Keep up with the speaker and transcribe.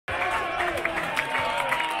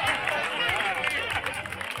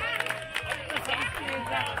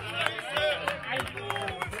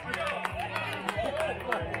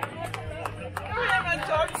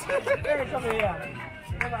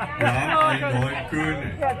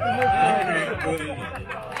Neukönig.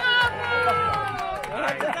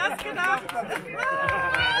 Das gedacht.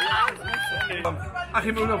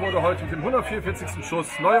 Achim wurde heute mit dem 144.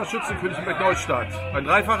 Schuss neuer Schützenkönig Bergneustadt. Ein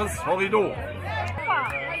dreifaches Horrido.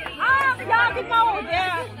 Ach ja, genau,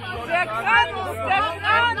 der Kranz.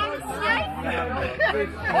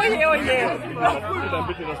 Oje, oje. Dann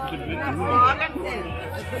bitte das mit dem blinden Huhn.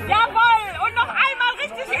 Jawohl, und noch einmal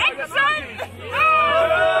richtig Action.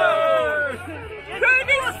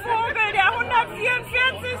 Königsvogel, der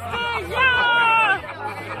 144. Ja!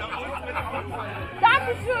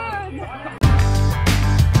 Dankeschön.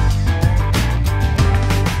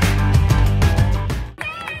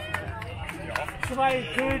 Zwei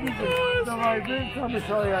Könige, zwei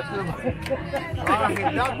willkommenssteuert.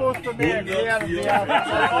 Achim, das musst du mir erklären. Herzlichen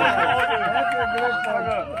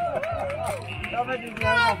Glückwunsch. Da wird ich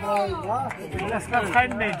selber freuen. Das ist doch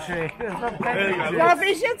kein Mensch, ey. Darf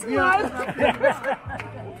ich jetzt mal?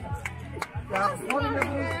 Ja,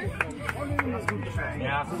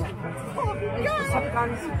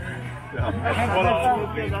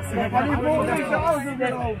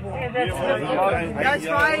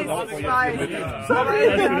 ich weiß.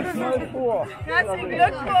 Herzlichen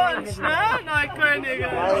Glückwunsch, ne, Neukönige.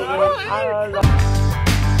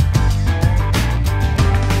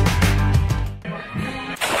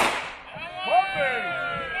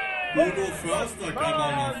 Bodo Förster kann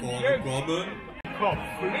mal nach vorne kommen. Kopf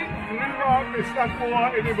links rüber bis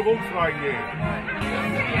davor in den Rumpf reingehen.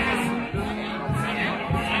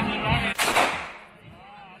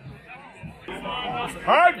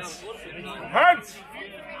 Hans! Hans!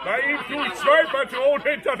 Bei ihm tue ich zwei Patronen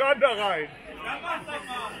hintereinander rein.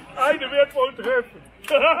 Eine wird wohl treffen.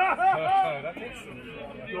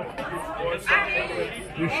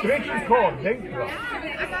 Die Strichen kommen, denk dran.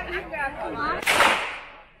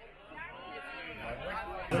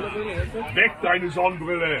 Weg deine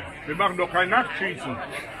Sonnenbrille! Wir machen doch kein Nachtschießen.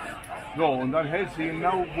 So, und dann hältst du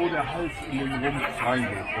genau, wo der Hals in den Rumpf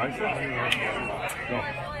reingeht, weißt du? So.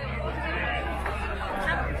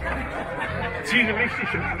 Zieh ihn richtig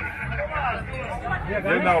hin.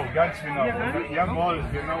 Genau, ganz genau. Jawohl,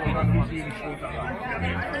 genau, und dann muss ich die Schulter rein.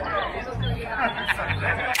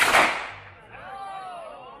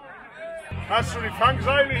 Hast du die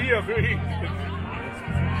Fangseile hier für ihn?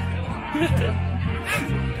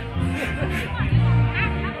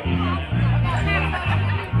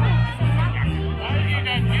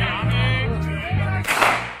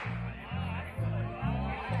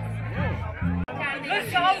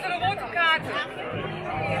 Grüß zu Hause eine rote Karte.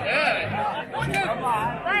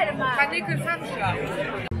 Kanickel Fangschlag.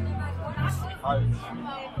 Halt.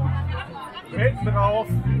 Hinten drauf.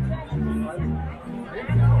 Hinten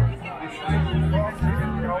drauf,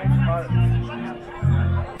 halt.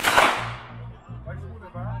 Weißt du, wo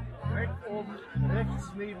der war? Direkt oben, rechts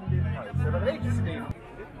neben dem Hals. Oder rechts neben.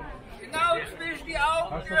 Genau zwischen die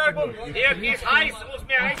Augen. Der ist heiß, muss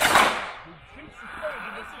mir rechts.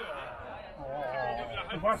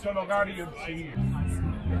 Du warst ja noch gar nicht im Ziel.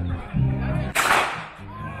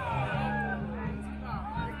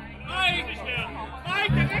 Nein, nicht mehr.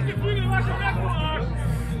 Nein, der rechte Flügel war schon weggefahren.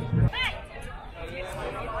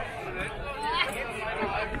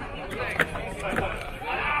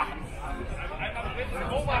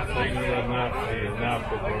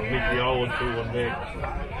 Nachgucken, nicht die Augen zu und weg.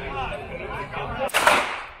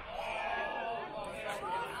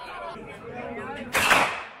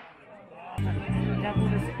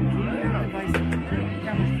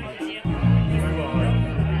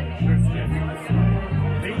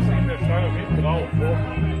 Links in der Stange hinten drauf. Ja,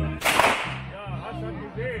 hast du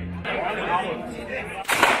gesehen?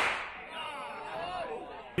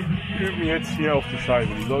 Wir üben jetzt hier auf die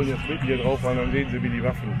Scheibe. Die sollen jetzt mit hier drauf fahren, dann sehen sie, wie die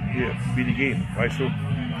Waffen hier, wie die gehen, weißt du?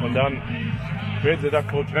 Und dann werden sie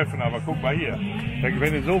das wohl treffen, aber guck mal hier.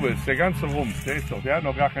 Wenn du so willst, der ganze Rumpf, der hat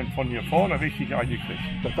noch gar keinen von hier vorne richtig eingekriegt.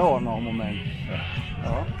 Das dauert noch einen Moment.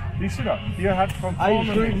 Ja. Siehst du das? Hier hat von vorne.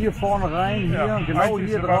 Eigentlich schön hier vorne rein, hier, Ja, genau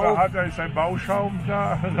hier drauf. Da ist ein Bauschaum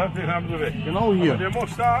da, den haben sie weg. Genau hier. Aber der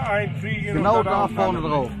muss da einfliegen. Genau und da dann vorne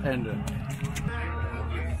drauf, Ende.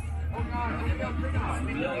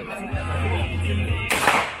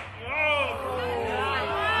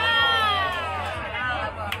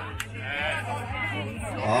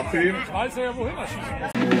 Achim. Ich weiß ja, wohin er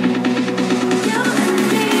schießt.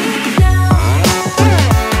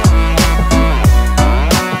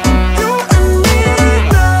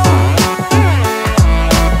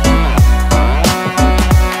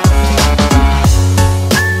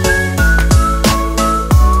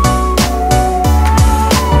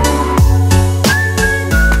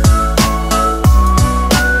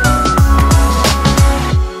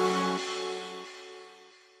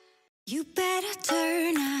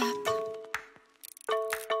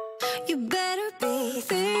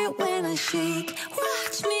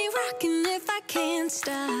 can't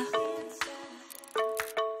stop.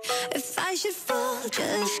 If I should fall,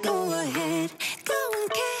 just go ahead. Go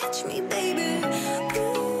and catch me, baby.